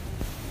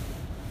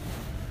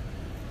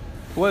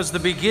was the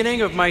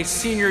beginning of my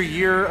senior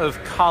year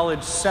of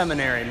college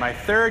seminary, my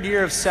third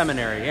year of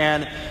seminary.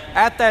 And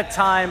at that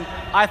time,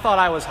 I thought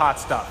I was hot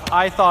stuff.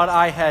 I thought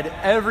I had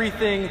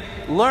everything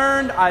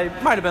learned. I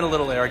might have been a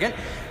little arrogant.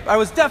 I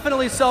was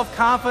definitely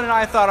self-confident.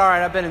 I thought, all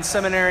right, I've been in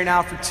seminary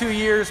now for 2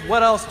 years.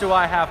 What else do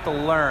I have to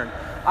learn?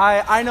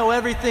 I know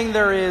everything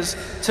there is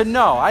to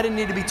know. I didn't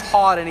need to be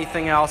taught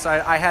anything else.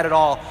 I had it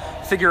all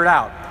figured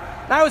out.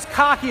 And I was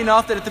cocky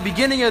enough that at the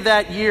beginning of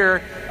that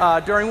year,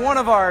 during one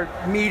of our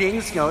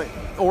meetings,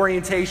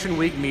 orientation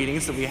week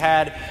meetings that we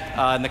had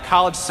in the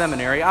college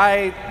seminary,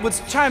 I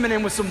was chiming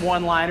in with some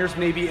one-liners,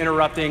 maybe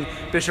interrupting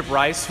Bishop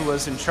Rice, who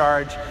was in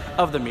charge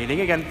of the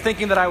meeting, again,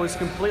 thinking that I was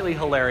completely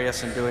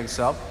hilarious in doing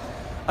so.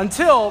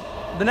 Until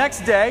the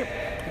next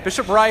day,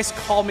 Bishop Rice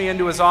called me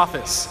into his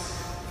office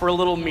for a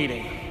little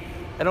meeting.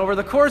 And over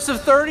the course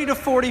of 30 to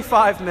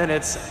 45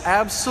 minutes,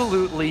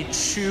 absolutely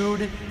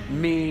chewed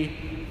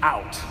me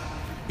out.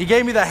 He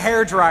gave me the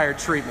hairdryer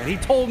treatment. He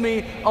told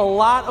me a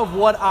lot of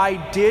what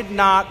I did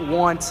not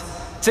want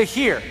to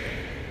hear.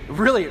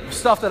 Really,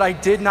 stuff that I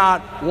did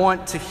not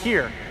want to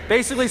hear.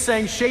 Basically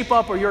saying, shape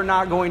up or you're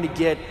not going to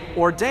get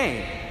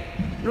ordained.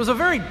 It was a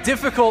very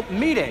difficult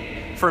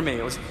meeting for me.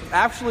 It was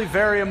actually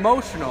very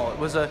emotional. It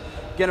was,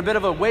 again, a bit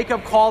of a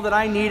wake-up call that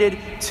I needed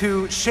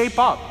to shape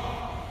up.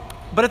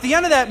 But at the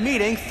end of that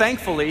meeting,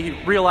 thankfully,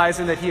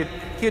 realizing that he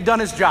had done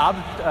his job,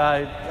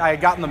 I had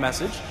gotten the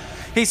message,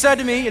 he said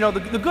to me,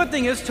 the good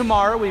thing is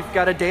tomorrow we've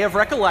got a day of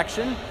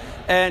recollection,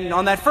 and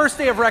on that first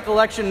day of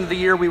recollection of the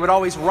year, we would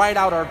always write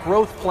out our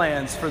growth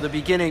plans for the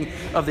beginning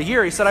of the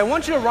year. He said, I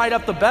want you to write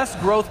up the best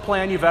growth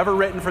plan you've ever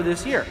written for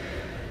this year.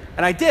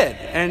 And I did.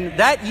 And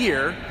that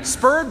year,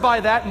 spurred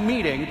by that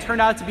meeting, turned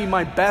out to be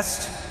my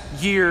best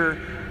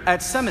year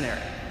at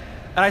seminary.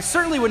 And I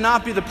certainly would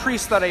not be the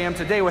priest that I am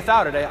today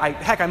without it.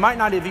 I might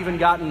not have even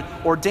gotten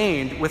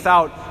ordained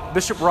without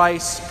Bishop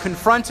Rice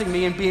confronting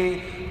me and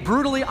being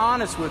brutally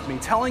honest with me,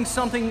 telling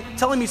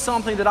me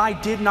something that I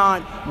did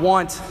not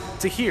want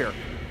to hear.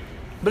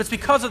 But it's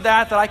because of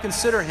that I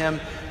consider him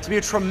to be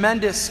a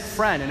tremendous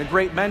friend and a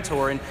great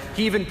mentor. And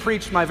he even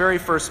preached my very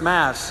first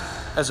Mass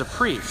as a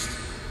priest.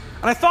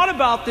 And I thought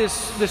about this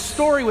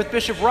story with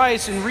Bishop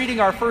Rice in reading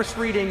our first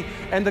reading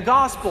and the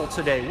gospel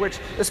today, which,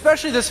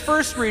 especially this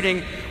first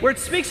reading, where it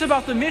speaks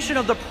about the mission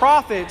of the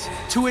prophet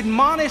to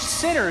admonish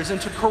sinners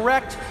and to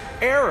correct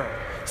error,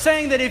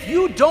 saying that if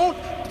you don't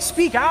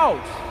speak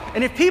out,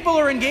 and if people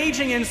are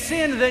engaging in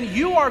sin, then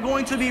you are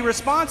going to be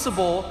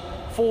responsible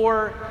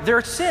for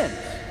their sins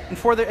and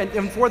for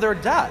their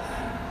death.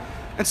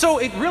 And so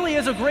it really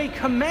is a great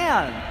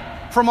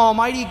command from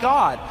Almighty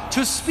God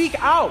to speak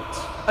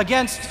out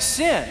against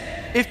sin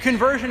if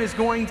conversion is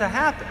going to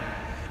happen.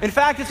 In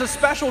fact, it's a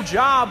special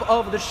job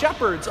of the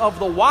shepherds, of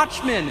the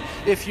watchmen,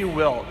 if you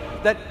will,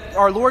 that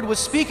our Lord was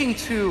speaking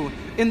to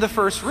in the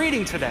first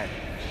reading today.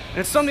 And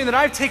it's something that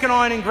I've taken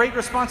on in great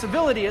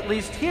responsibility, at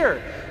least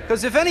here.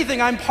 Because if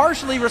anything, I'm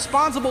partially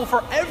responsible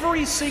for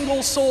every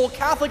single soul,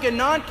 Catholic and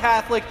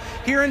non-Catholic,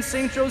 here in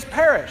St. Joe's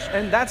Parish.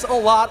 And that's a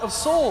lot of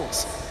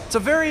souls. It's a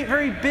very,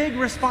 very big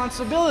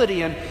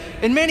responsibility. And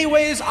in many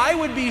ways, I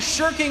would be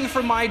shirking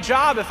from my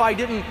job if I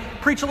didn't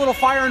preach a little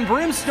fire and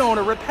brimstone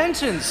or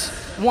repentance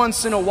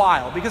once in a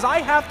while. Because I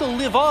have to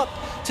live up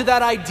to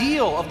that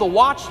ideal of the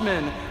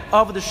watchman,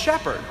 of the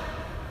shepherd.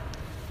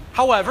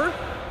 However,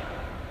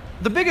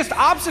 the biggest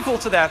obstacle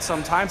to that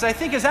sometimes, I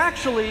think, is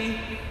actually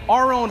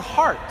our own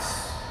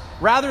hearts,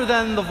 rather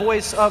than the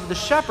voice of the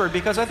shepherd,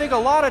 because I think a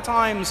lot of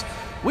times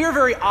we are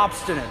very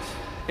obstinate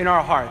in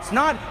our hearts,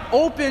 not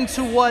open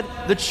to what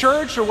the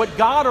church or what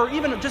God or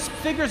even just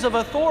figures of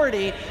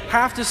authority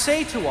have to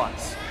say to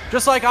us.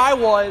 Just like I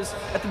was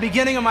at the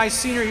beginning of my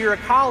senior year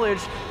of college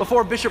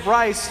before Bishop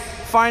Rice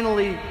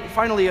finally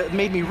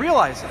made me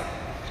realize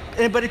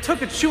it. But it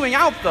took a chewing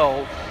out,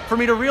 though, for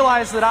me to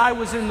realize that I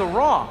was in the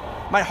wrong.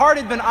 My heart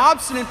had been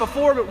obstinate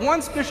before, but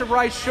once Bishop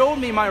Rice showed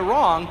me my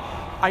wrong,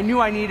 I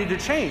knew I needed to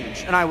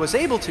change, and I was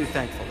able to,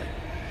 thankfully.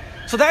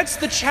 So that's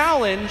the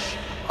challenge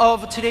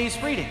of today's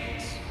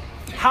readings.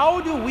 How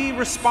do we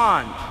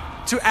respond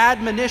to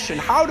admonition?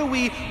 How do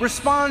we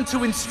respond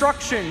to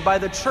instruction by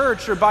the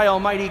church or by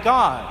Almighty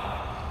God?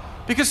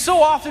 Because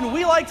so often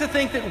we like to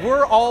think that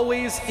we're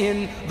always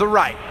in the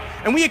right.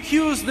 And we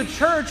accuse the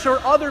church or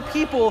other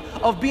people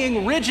of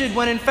being rigid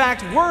when in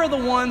fact we're the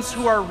ones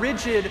who are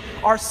rigid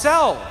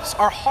ourselves.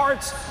 Our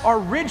hearts are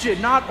rigid,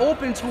 not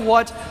open to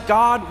what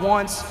God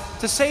wants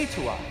to say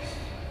to us.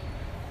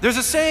 There's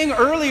a saying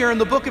earlier in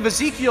the book of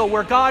Ezekiel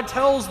where God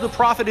tells the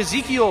prophet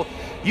Ezekiel,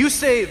 you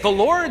say, the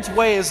Lord's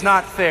way is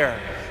not fair.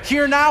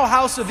 Hear now,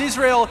 house of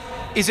Israel,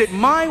 is it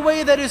my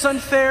way that is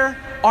unfair?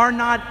 Are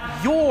not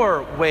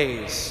your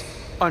ways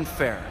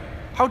unfair?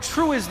 How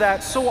true is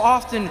that so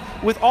often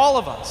with all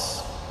of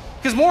us?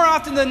 Because more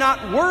often than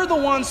not, we're the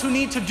ones who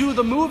need to do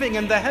the moving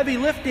and the heavy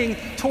lifting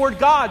toward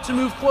God to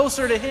move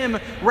closer to Him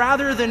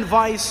rather than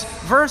vice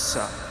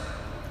versa.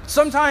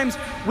 Sometimes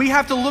we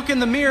have to look in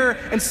the mirror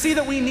and see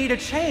that we need a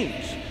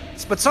change.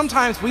 But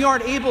sometimes we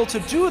aren't able to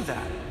do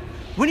that.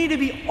 We need to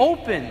be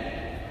open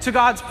to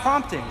God's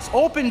promptings,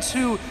 open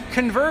to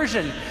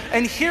conversion,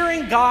 and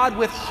hearing God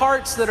with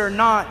hearts that are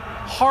not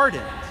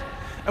hardened.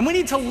 And we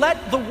need to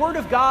let the Word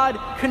of God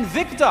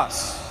convict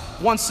us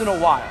once in a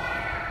while.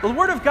 The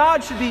Word of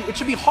God should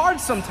be hard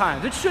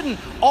sometimes. It shouldn't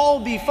all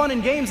be fun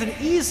and games and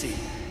easy.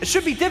 It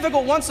should be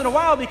difficult once in a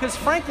while because,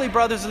 frankly,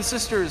 brothers and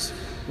sisters,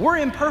 we're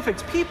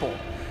imperfect people.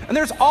 And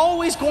there's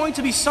always going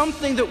to be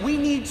something that we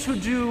need to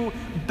do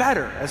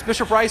better. As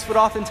Bishop Rice would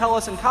often tell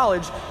us in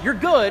college, you're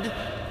good,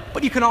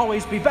 but you can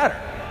always be better.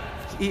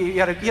 He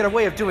had a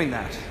way of doing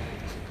that.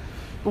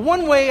 But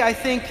one way I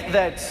think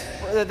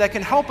that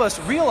can help us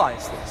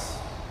realize this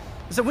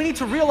is that we need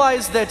to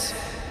realize that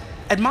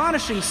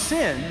admonishing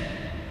sin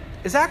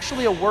is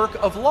actually a work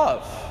of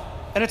love,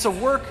 and it's a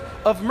work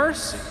of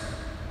mercy.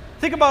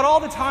 Think about all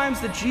the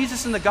times that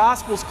Jesus in the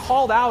Gospels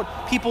called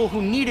out people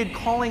who needed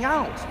calling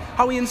out,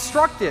 how he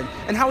instructed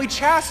and how he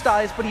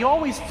chastised, but he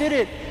always did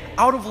it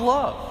out of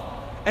love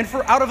and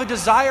out of a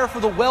desire for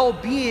the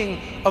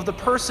well-being of the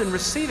person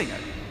receiving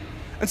it.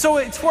 And so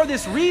it's for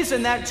this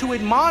reason that to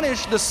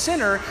admonish the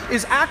sinner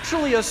is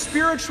actually a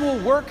spiritual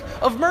work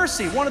of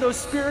mercy, one of those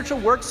spiritual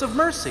works of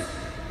mercy.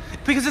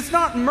 Because it's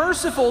not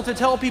merciful to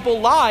tell people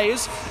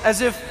lies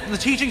as if the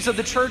teachings of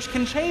the church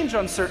can change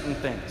on certain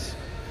things.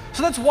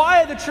 So that's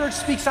why the church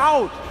speaks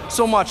out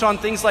so much on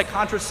things like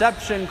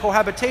contraception,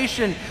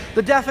 cohabitation,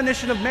 the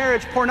definition of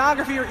marriage,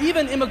 pornography, or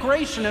even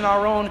immigration in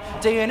our own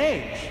day and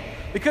age.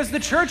 Because the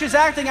church is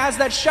acting as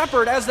that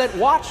shepherd, as that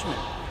watchman,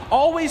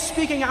 always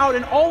speaking out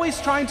and always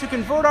trying to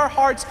convert our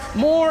hearts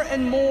more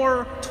and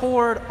more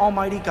toward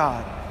Almighty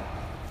God.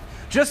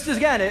 Just as,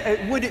 again,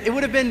 it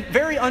would have been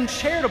very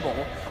uncharitable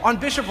on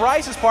Bishop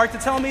Rice's part to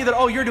tell me that,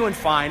 oh, you're doing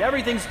fine,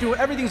 everything's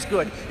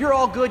good, you're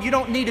all good, you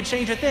don't need to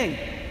change a thing.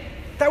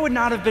 That would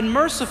not have been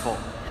merciful.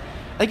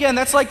 Again,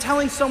 that's like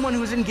telling someone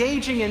who's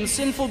engaging in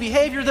sinful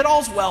behavior that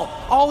all's well,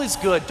 all is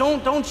good,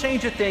 don't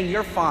change a thing,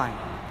 you're fine.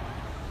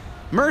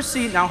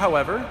 Mercy, now,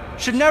 however,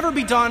 should never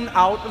be done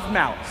out of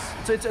malice.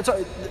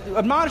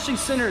 Admonishing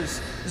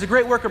sinners is a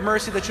great work of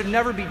mercy that should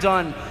never be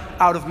done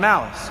out of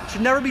malice. It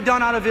should never be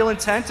done out of ill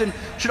intent and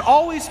should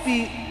always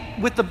be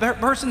with the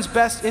person's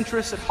best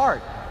interests at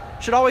heart.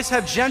 Should always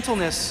have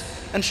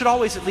gentleness and should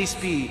always at least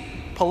be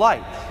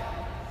polite.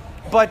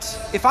 But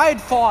if I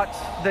had thought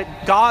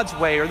that God's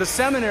way or the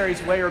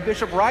seminary's way or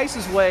Bishop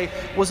Rice's way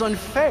was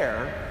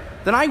unfair,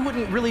 then I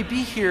wouldn't really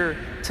be here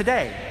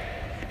today.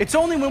 It's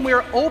only when we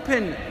are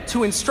open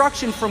to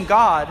instruction from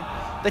God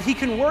that he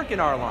can work in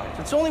our lives.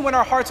 It's only when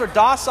our hearts are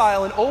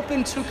docile and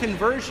open to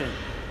conversion,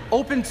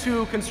 open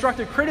to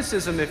constructive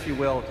criticism, if you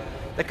will,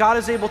 that God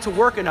is able to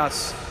work in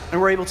us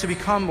and we're able to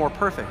become more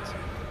perfect.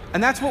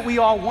 And that's what we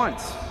all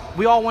want.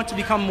 We all want to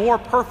become more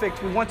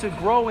perfect. We want to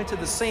grow into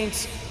the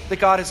saints that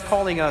God is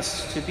calling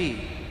us to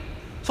be.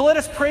 So let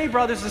us pray,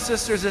 brothers and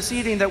sisters, this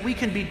evening that we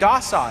can be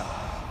docile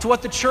to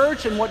what the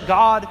church and what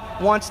God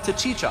wants to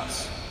teach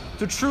us,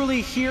 to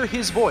truly hear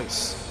his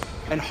voice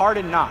and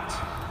harden not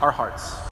our hearts.